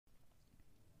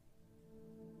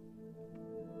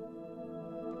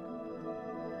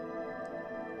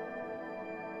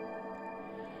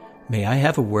May I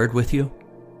have a word with you?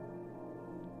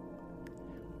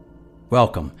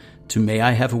 Welcome to May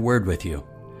I Have a Word with You,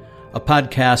 a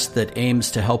podcast that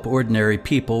aims to help ordinary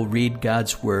people read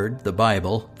God's Word, the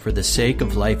Bible, for the sake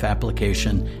of life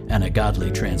application and a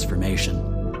godly transformation.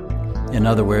 In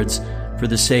other words, for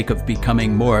the sake of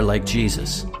becoming more like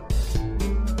Jesus.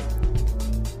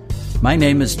 My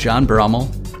name is John Brummel,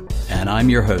 and I'm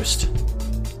your host.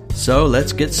 So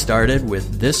let's get started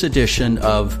with this edition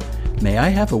of May I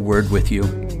Have a Word with You?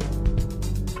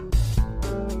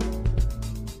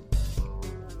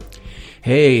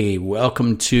 Hey,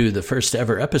 welcome to the first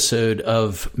ever episode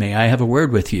of May I Have a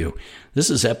Word with You. This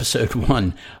is episode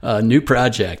 1, a new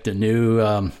project, a new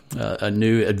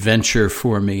adventure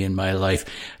for me in my life.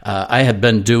 I had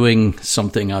been doing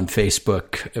something on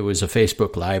Facebook. It was a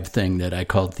Facebook Live thing that I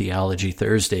called Theology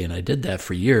Thursday, and I did that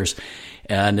for years.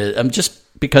 And I'm just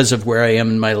because of where I am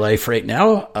in my life right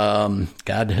now,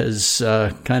 God has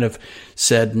kind of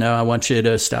said, no, I want you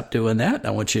to stop doing that. I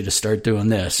want you to start doing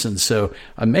this. And so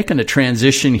I'm making a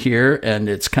transition here, and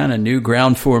it's kind of new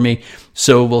ground for me.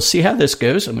 So we'll see how this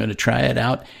goes. I'm going to try it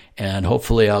out, and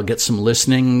hopefully I'll get some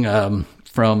listening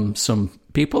from some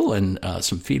people and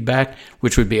some feedback,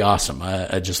 which would be awesome.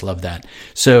 I just love that.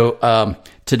 So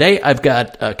today I've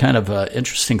got kind of an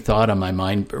interesting thought on my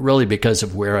mind, really because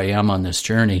of where I am on this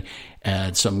journey.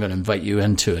 And so I'm going to invite you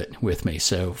into it with me.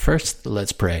 So first,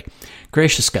 let's pray.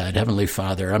 Gracious God, Heavenly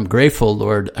Father, I'm grateful,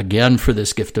 Lord, again for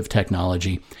this gift of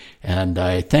technology. And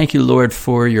I thank you, Lord,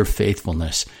 for your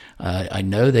faithfulness. I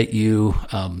know that you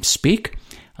speak.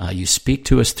 You speak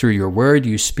to us through your word.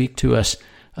 You speak to us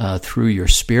through your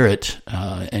Spirit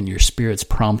and your Spirit's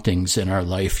promptings in our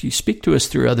life. You speak to us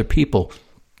through other people.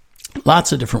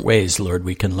 Lots of different ways, Lord,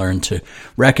 we can learn to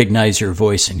recognize your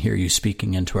voice and hear you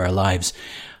speaking into our lives.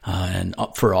 And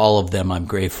for all of them, I'm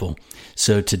grateful.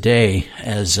 So today,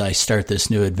 as I start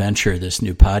this new adventure, this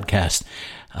new podcast,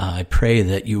 I pray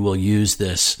that you will use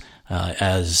this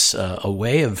as a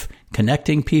way of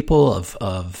connecting people,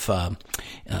 of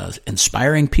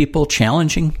inspiring people,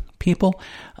 challenging people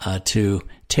to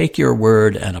take your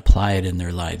word and apply it in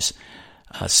their lives.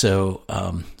 So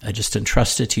I just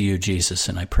entrust it to you, Jesus,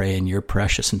 and I pray in your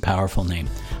precious and powerful name.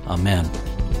 Amen.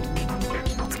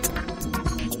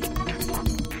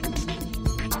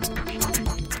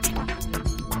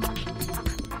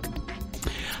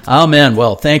 Amen.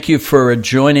 Well, thank you for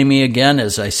joining me again,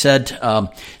 as I said.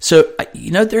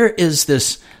 There is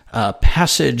this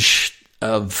passage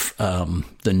of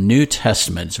the New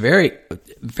Testament. It's very,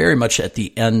 very much at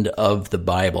the end of the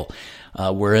Bible.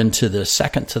 We're into the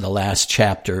second to the last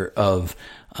chapter of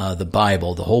the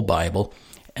Bible, the whole Bible.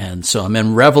 And so I'm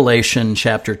in Revelation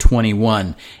chapter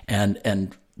 21,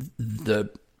 and the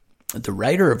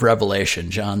writer of Revelation,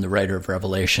 John, the writer of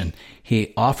Revelation,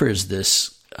 he offers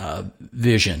this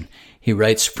vision. He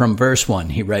writes from verse 1,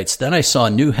 he writes, "Then I saw a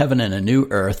new heaven and a new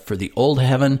earth, for the old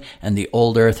heaven and the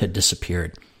old earth had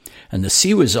disappeared, and the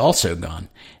sea was also gone.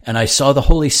 And I saw the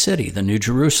holy city, the new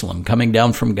Jerusalem, coming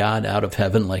down from God out of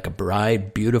heaven like a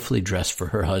bride beautifully dressed for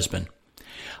her husband.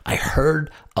 I heard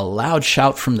a loud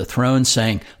shout from the throne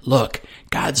saying, 'Look,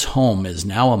 God's home is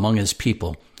now among his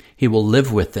people. He will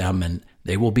live with them, and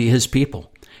they will be his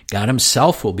people. God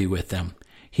himself will be with them.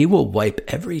 He will wipe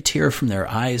every tear from their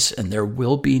eyes, and there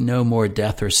will be no more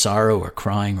death or sorrow or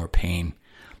crying or pain.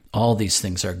 All these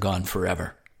things are gone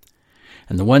forever.'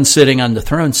 And the one sitting on the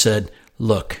throne said,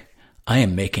 'Look, I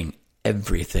am making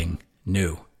everything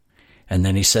new.' And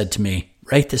then he said to me,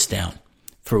 'Write this down,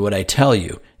 for what I tell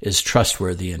you is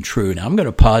trustworthy and true.'" Now I'm going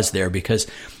to pause there because,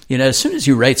 as soon as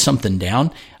you write something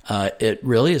down, it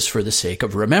really is for the sake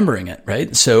of remembering it,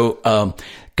 right? So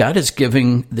God is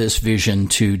giving this vision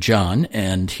to John,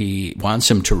 and he wants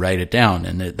him to write it down.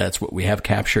 And that's what we have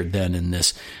captured then in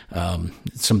this,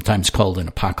 sometimes called an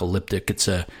apocalyptic. It's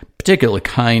a particular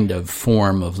kind of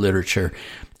form of literature.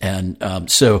 And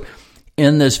so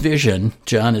in this vision,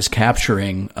 John is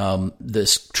capturing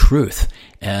this truth.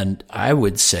 And I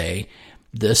would say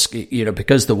this,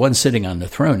 because the one sitting on the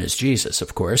throne is Jesus,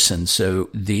 of course. And so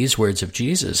these words of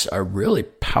Jesus are really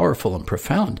powerful and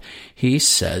profound. He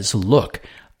says, "Look,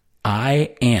 I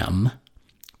am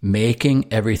making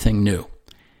everything new."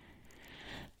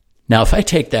 Now, if I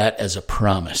take that as a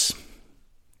promise,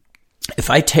 if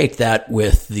I take that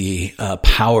with the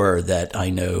power that I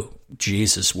know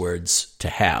Jesus' words to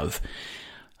have,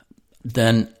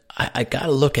 then I got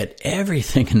to look at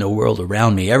everything in the world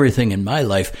around me, everything in my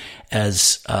life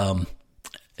as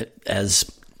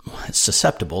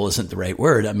susceptible isn't the right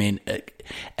word. I mean,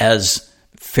 as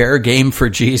fair game for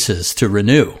Jesus to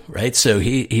renew, right? So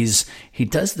he's he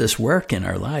does this work in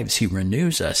our lives. He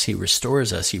renews us. He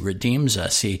restores us. He redeems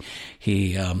us. He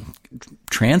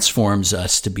transforms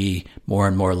us to be more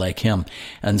and more like him.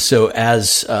 And so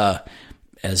as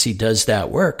he does that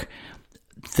work,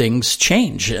 things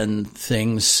change and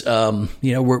things,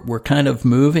 we're kind of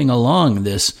moving along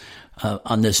this,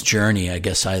 on this journey, I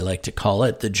guess I like to call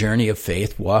it, the journey of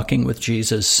faith, walking with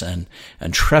Jesus and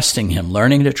trusting him,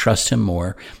 learning to trust him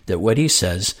more, that what he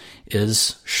says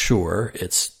is sure,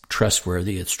 it's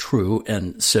trustworthy, it's true.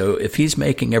 And so if he's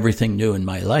making everything new in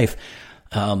my life,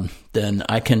 then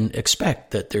I can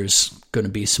expect that there's going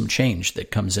to be some change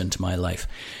that comes into my life.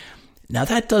 Now,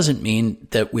 that doesn't mean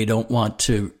that we don't want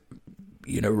to,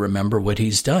 remember what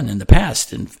he's done in the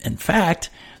past. In fact,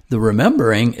 the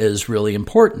remembering is really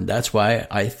important. That's why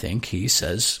I think he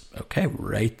says, okay,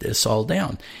 write this all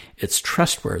down. It's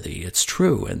trustworthy. It's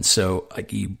true. And so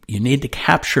you need to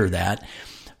capture that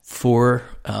for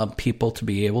people to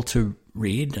be able to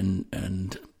read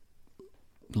and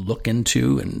look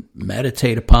into and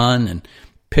meditate upon and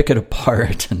pick it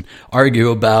apart and argue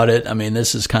about it. I mean,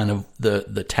 this is kind of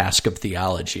the task of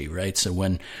theology, right? So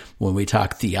when we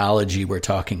talk theology, we're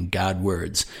talking God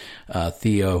words,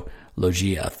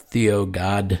 theologia,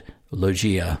 God,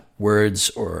 logia, words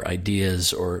or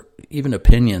ideas or even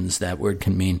opinions, that word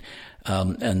can mean.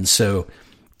 And so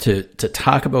to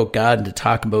talk about God and to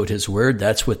talk about his word,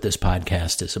 that's what this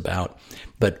podcast is about.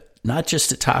 But not just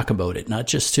to talk about it, not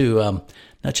just to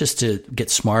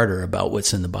get smarter about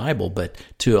what's in the Bible, but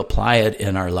to apply it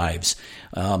in our lives.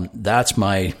 That's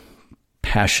my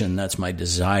passion. That's my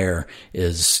desire,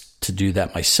 is to do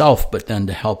that myself, but then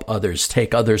to help others,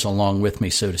 take others along with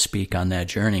me, so to speak, on that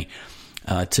journey,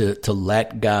 to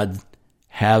let God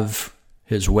have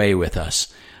his way with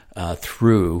us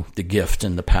through the gift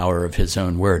and the power of his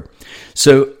own word.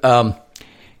 So,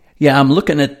 I'm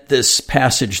looking at this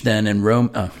passage then in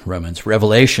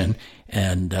Revelation,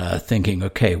 and thinking,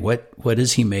 okay, what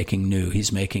is he making new?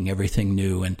 He's making everything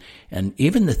new, and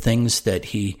even the things that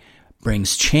he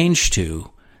brings change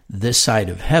to this side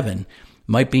of heaven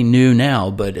might be new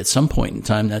now, but at some point in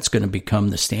time, that's going to become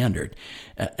the standard.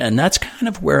 And that's kind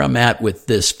of where I'm at with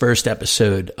this first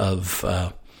episode of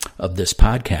this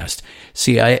podcast.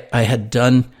 See, I had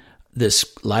done this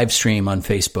live stream on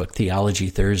Facebook, Theology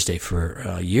Thursday,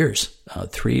 for years,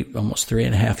 almost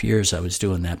 3.5 years I was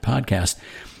doing that podcast.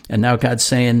 And now God's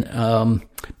saying,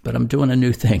 but I'm doing a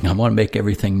new thing. I want to make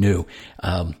everything new.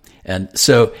 And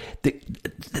so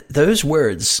those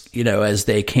words, as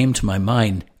they came to my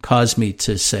mind, caused me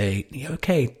to say,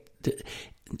 okay,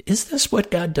 is this what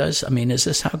God does? I mean, is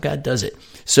this how God does it?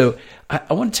 So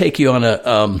I want to take you on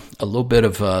a little bit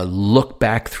of a look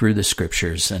back through the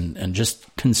scriptures and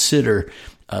just consider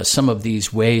some of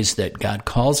these ways that God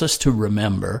calls us to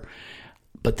remember,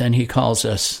 but then he calls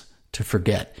us to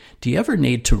forget. Do you ever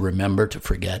need to remember to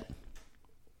forget?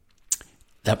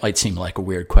 That might seem like a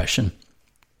weird question,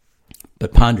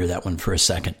 but ponder that one for a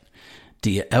second. Do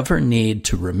you ever need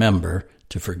to remember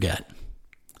to forget?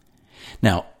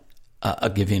 Now, I'll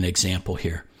give you an example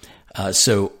here.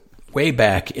 So way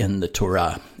back in the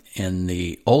Torah, in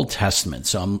the Old Testament,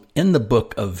 so I'm in the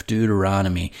book of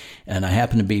Deuteronomy, and I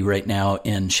happen to be right now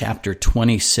in chapter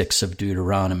 26 of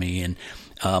Deuteronomy. And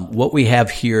what we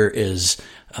have here is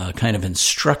kind of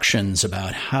instructions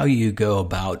about how you go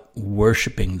about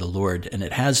worshiping the Lord, and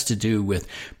it has to do with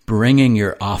bringing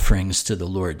your offerings to the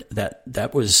Lord.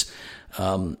 That was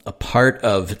a part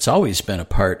of, it's always been a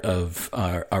part of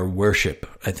our worship,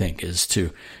 I think, is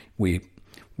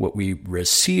what we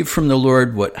receive from the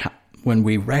Lord, when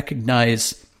we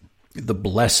recognize the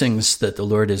blessings that the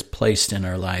Lord has placed in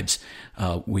our lives,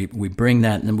 we bring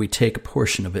that, and then we take a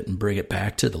portion of it and bring it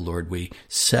back to the Lord. We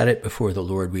set it before the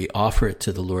Lord. We offer it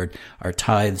to the Lord, our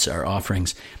tithes, our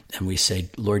offerings, and we say,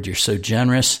 Lord, you're so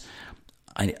generous.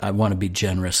 I want to be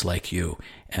generous like you.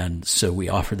 And so we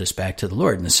offer this back to the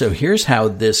Lord. And so here's how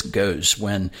this goes.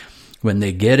 When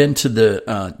they get into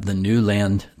the new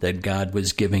land that God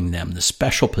was giving them, the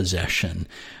special possession,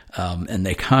 and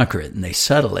they conquer it and they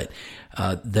settle it,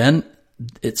 then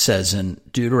it says in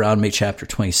Deuteronomy chapter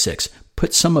 26,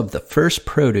 put some of the first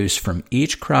produce from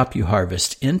each crop you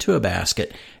harvest into a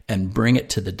basket and bring it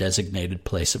to the designated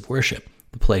place of worship,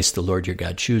 the place the Lord your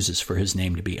God chooses for his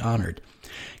name to be honored.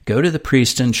 Go to the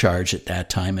priest in charge at that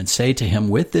time and say to him,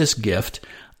 with this gift,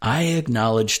 I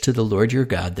acknowledge to the Lord your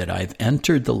God that I've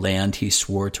entered the land he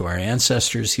swore to our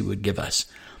ancestors he would give us.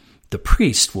 The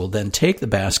priest will then take the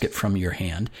basket from your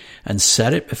hand and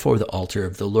set it before the altar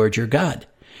of the Lord your God.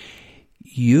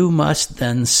 You must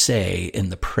then say in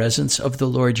the presence of the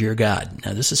Lord your God.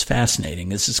 Now, this is fascinating.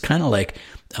 This is kind of like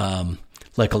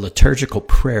like a liturgical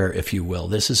prayer, if you will.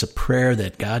 This is a prayer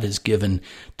that God has given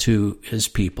to his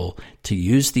people to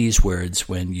use these words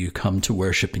when you come to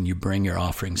worship and you bring your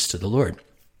offerings to the Lord.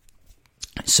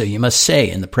 So you must say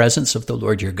in the presence of the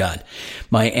Lord your God,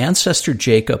 my ancestor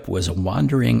Jacob was a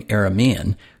wandering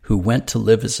Aramean who went to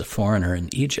live as a foreigner in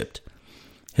Egypt.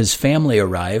 His family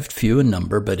arrived, few in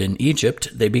number, but in Egypt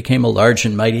they became a large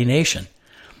and mighty nation.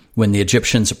 When the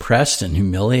Egyptians oppressed and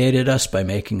humiliated us by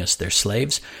making us their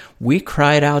slaves, we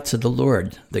cried out to the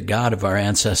Lord, the God of our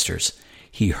ancestors.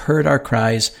 He heard our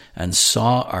cries and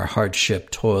saw our hardship,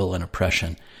 toil, and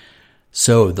oppression.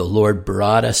 So the Lord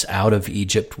brought us out of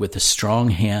Egypt with a strong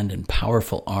hand and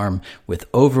powerful arm,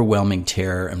 with overwhelming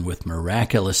terror and with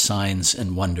miraculous signs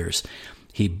and wonders.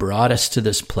 He brought us to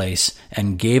this place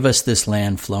and gave us this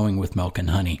land flowing with milk and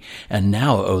honey. And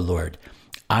now, O Lord,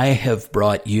 I have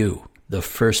brought you the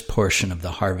first portion of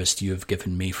the harvest you have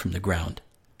given me from the ground.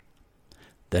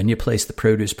 Then you place the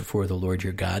produce before the Lord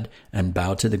your God and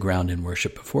bow to the ground and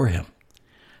worship before him.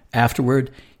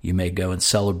 Afterward, you may go and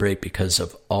celebrate because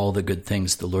of all the good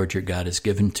things the Lord your God has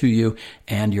given to you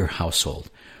and your household.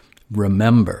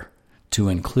 Remember to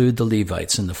include the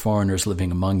Levites and the foreigners living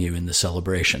among you in the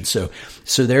celebration. So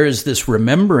there is this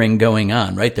remembering going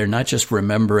on, right? They're not just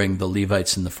remembering the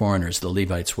Levites and the foreigners. The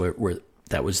Levites were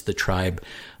that was the tribe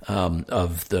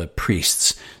of the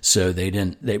priests. So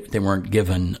they weren't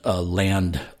given a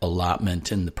land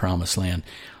allotment in the promised land.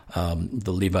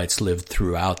 The Levites lived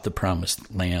throughout the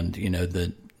promised land,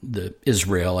 the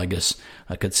Israel, I guess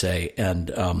I could say,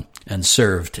 and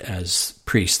served as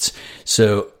priests.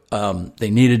 So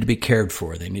they needed to be cared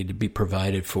for. They needed to be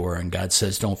provided for. And God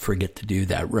says, don't forget to do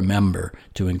that. Remember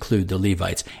to include the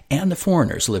Levites and the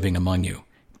foreigners living among you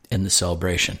in the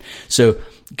celebration. So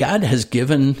God has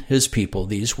given his people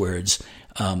these words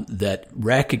that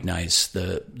recognize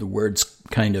the words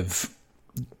kind of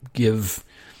give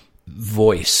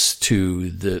voice to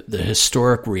the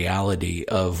historic reality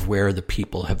of where the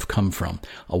people have come from.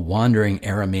 A wandering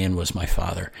Aramean was my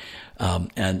father.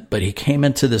 But he came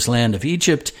into this land of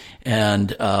Egypt,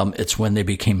 and it's when they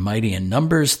became mighty in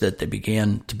numbers that they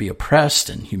began to be oppressed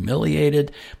and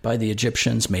humiliated by the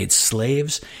Egyptians, made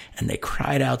slaves, and they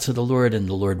cried out to the Lord, and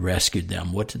the Lord rescued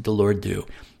them. What did the Lord do?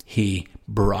 He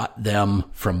brought them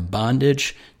from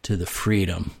bondage to the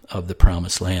freedom of the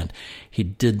promised land. He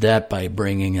did that by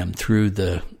bringing them through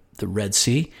the Red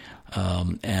Sea,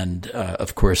 and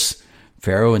of course,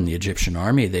 Pharaoh and the Egyptian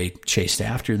army, they chased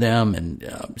after them.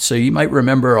 And so you might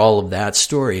remember all of that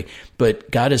story. But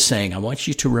God is saying, I want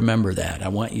you to remember that. I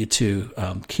want you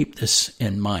to keep this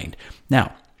in mind.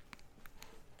 Now,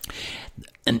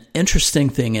 an interesting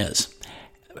thing is,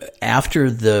 after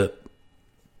the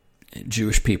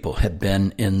Jewish people had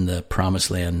been in the promised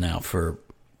land now for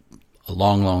a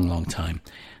long, long, long time,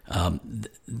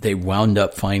 they wound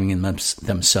up finding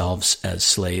themselves as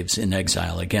slaves in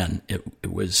exile again.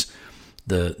 It was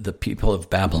the people of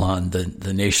Babylon,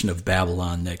 the nation of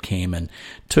Babylon, that came and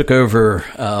took over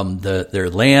their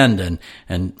land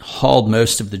and hauled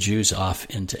most of the Jews off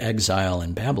into exile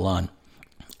in Babylon.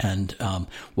 And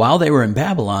while they were in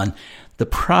Babylon, the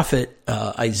prophet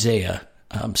Isaiah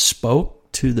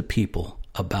spoke to the people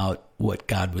about what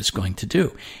God was going to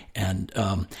do, and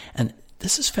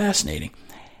this is fascinating.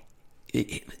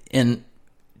 In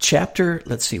chapter,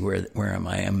 let's see, where am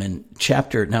I? I'm in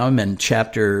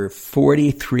chapter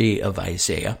 43 of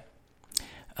Isaiah.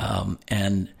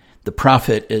 And the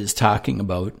prophet is talking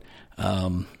about,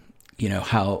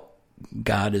 how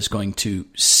God is going to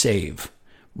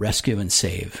rescue and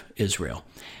save Israel.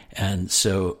 And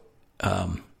so,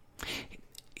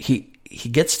 he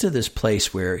gets to this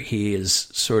place where he is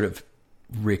sort of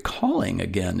recalling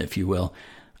again, if you will,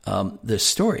 this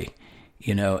story,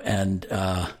 and,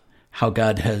 how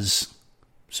God has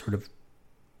sort of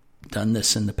done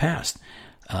this in the past.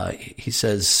 He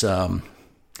says, where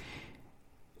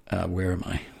am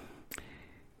I?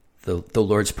 The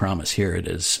Lord's promise. Here it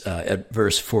is at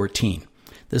verse 14.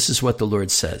 This is what the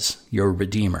Lord says, your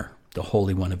Redeemer, the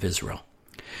Holy One of Israel.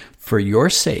 For your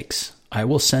sakes, I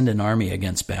will send an army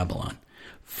against Babylon,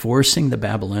 forcing the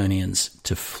Babylonians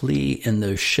to flee in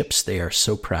those ships they are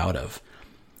so proud of.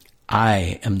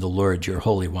 I am the Lord, your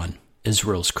Holy One,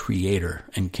 Israel's creator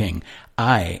and king.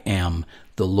 I am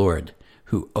the Lord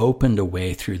who opened a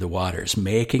way through the waters,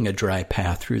 making a dry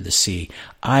path through the sea.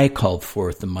 I called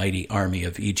forth the mighty army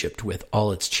of Egypt with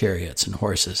all its chariots and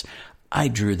horses. I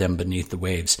drew them beneath the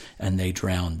waves, and they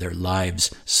drowned, their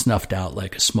lives snuffed out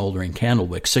like a smoldering candle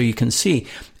wick. So you can see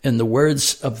in the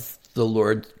words of the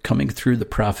Lord coming through the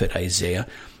prophet Isaiah,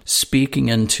 speaking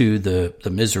into the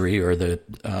misery or the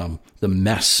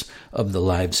mess of the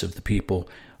lives of the people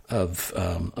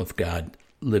of God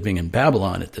living in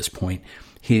Babylon at this point,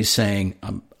 he's saying,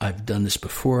 I've done this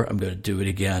before. I'm going to do it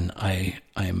again. I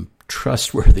am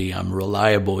trustworthy. I'm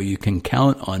reliable. You can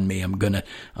count on me. I'm going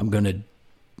to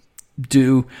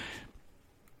do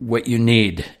what you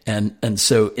need. And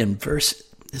so in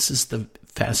this is the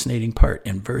fascinating part,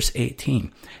 in verse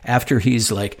 18, after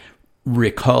he's like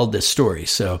recalled this story.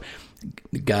 So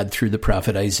God, through the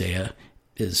prophet Isaiah,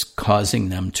 is causing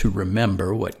them to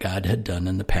remember what God had done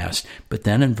in the past. But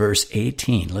then in verse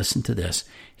 18, listen to this.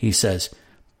 He says,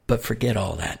 but forget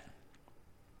all that.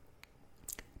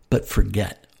 But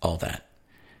forget all that.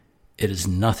 It is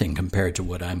nothing compared to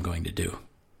what I'm going to do.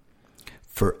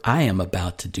 For I am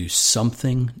about to do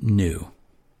something new.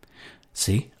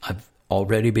 See, I've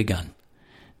already begun.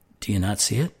 Do you not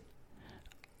see it?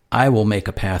 I will make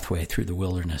a pathway through the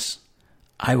wilderness.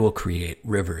 I will create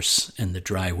rivers in the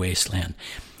dry wasteland.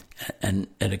 And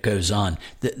it goes on.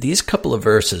 These couple of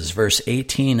verses, verse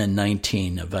 18 and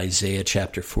 19 of Isaiah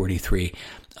chapter 43,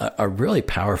 are really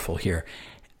powerful here.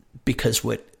 Because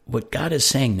what God is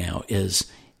saying now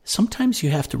is sometimes you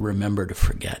have to remember to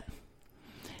forget.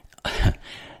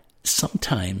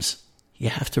 Sometimes you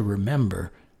have to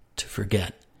remember to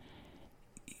forget.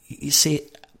 You see,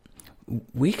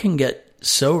 we can get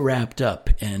so wrapped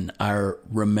up in our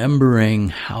remembering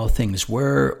how things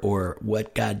were or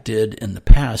what God did in the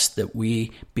past that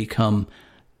we become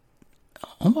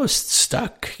almost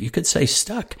stuck. You could say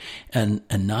stuck and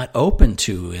not open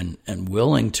to and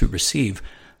willing to receive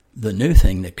the new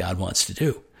thing that God wants to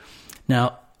do.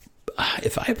 Now,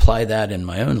 if I apply that in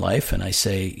my own life and I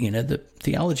say, the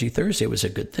Theology Thursday was a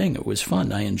good thing. It was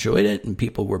fun. I enjoyed it and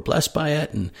people were blessed by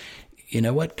it. And you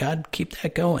know what? God, keep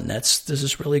that going. This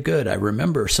is really good. I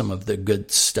remember some of the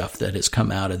good stuff that has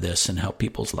come out of this and how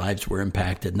people's lives were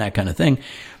impacted and that kind of thing.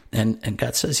 And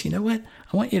God says, you know what?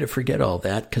 I want you to forget all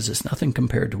that because it's nothing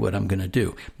compared to what I'm going to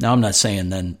do. Now, I'm not saying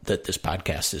then that this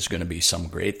podcast is going to be some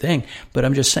great thing, but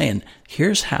I'm just saying,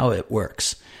 here's how it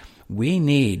works. We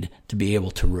need to be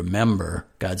able to remember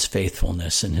God's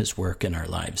faithfulness and his work in our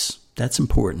lives. That's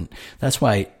important. That's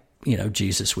why,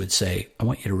 Jesus would say, I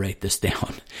want you to write this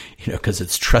down, because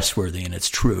it's trustworthy and it's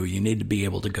true. You need to be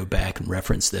able to go back and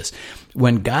reference this.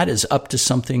 When God is up to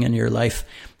something in your life,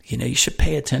 you should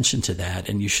pay attention to that.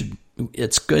 And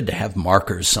it's good to have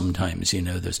markers sometimes,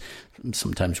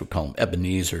 sometimes we call them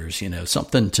Ebenezer's,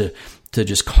 something to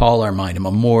just call our mind, a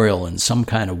memorial in some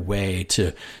kind of way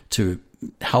to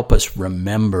help us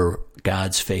remember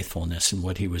God's faithfulness and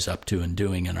what he was up to and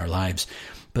doing in our lives.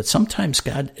 But sometimes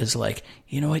God is like,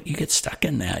 you know what, you get stuck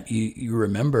in that. You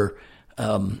remember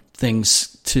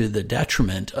things to the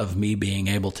detriment of me being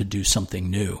able to do something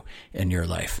new in your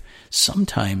life.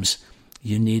 Sometimes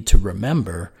you need to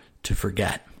remember to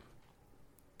forget.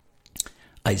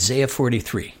 Isaiah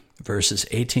 43, verses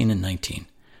 18 and 19.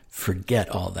 Forget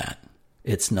all that.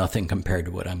 It's nothing compared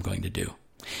to what I'm going to do.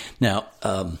 Now,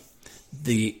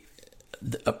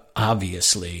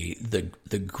 obviously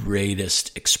the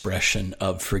greatest expression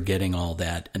of forgetting all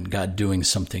that and God doing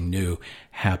something new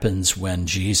happens when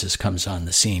Jesus comes on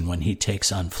the scene, when he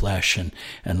takes on flesh and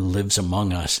lives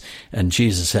among us. And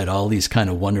Jesus had all these kind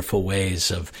of wonderful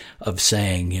ways of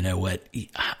saying, you know what,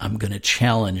 I'm going to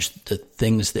challenge the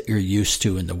things that you're used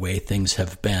to and the way things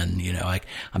have been.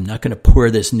 I'm not going to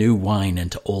pour this new wine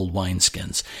into old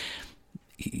wineskins.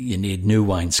 You need new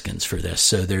wineskins for this.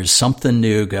 So there's something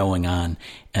new going on.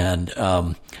 And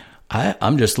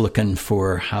I'm just looking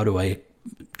for how do I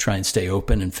try and stay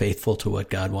open and faithful to what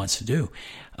God wants to do.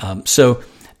 So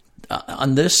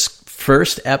on this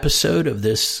first episode of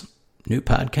this new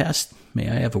podcast, may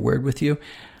I have a word with you?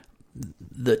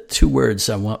 The two words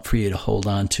I want for you to hold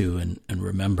on to and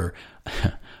remember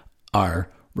are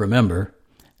remember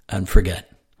and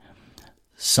forget.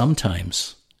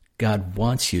 Sometimes God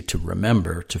wants you to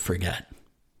remember to forget.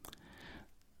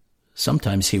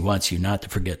 Sometimes he wants you not to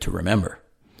forget to remember,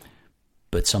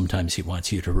 but sometimes he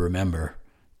wants you to remember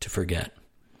to forget.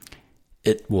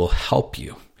 It will help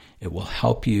you. It will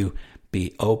help you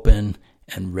be open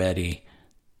and ready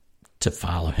to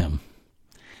follow him.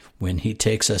 When he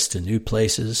takes us to new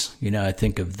places, I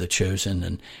think of The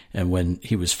Chosen and when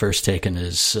he was first taking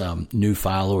his new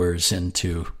followers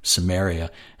into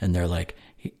Samaria, and they're like,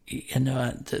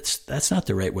 that's not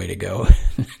the right way to go.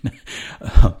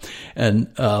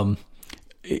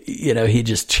 He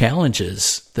just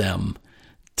challenges them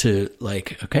to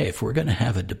okay, if we're going to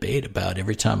have a debate about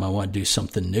every time I want to do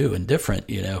something new and different,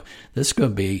 this is going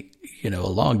to be, a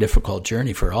long, difficult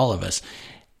journey for all of us.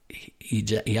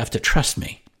 You have to trust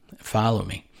me, follow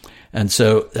me. And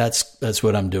so that's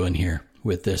what I'm doing here.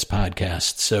 with this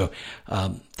podcast. So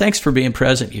thanks for being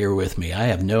present here with me. I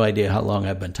have no idea how long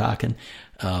I've been talking,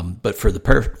 but for the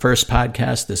first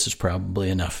podcast, this is probably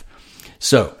enough.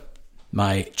 So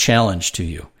my challenge to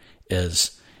you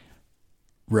is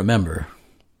remember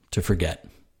to forget.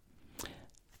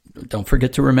 Don't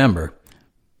forget to remember,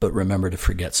 but remember to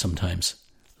forget sometimes.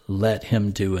 Let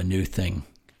him do a new thing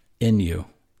in you,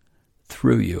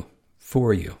 through you,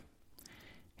 for you.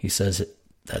 He says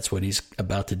that's what he's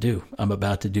about to do. I'm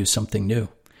about to do something new,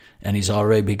 and he's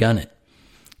already begun it.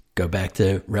 Go back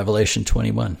to Revelation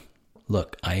 21.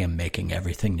 Look, I am making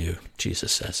everything new,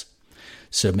 Jesus says.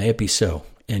 So may it be so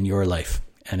in your life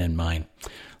and in mine.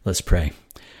 Let's pray.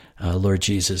 Lord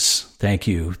Jesus, thank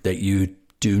you that you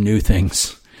do new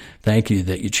things. Thank you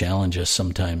that you challenge us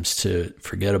sometimes to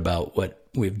forget about what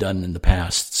we've done in the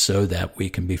past so that we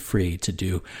can be free to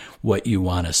do what you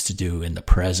want us to do in the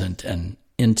present and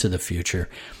into the future.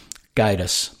 Guide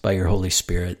us by your Holy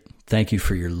Spirit. Thank you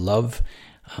for your love,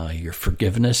 your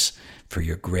forgiveness, for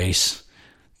your grace.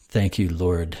 Thank you,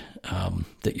 Lord,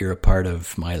 that you're a part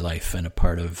of my life and a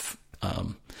part of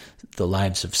the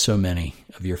lives of so many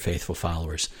of your faithful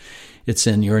followers. It's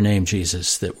in your name,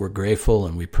 Jesus, that we're grateful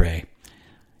and we pray.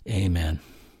 Amen.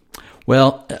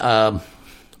 Well,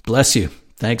 bless you.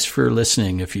 Thanks for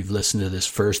listening. If you've listened to this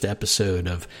first episode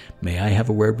of May I Have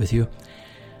a Word with You,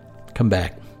 come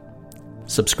back,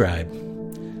 subscribe.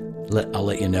 I'll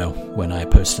let you know when I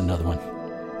post another one.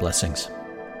 Blessings.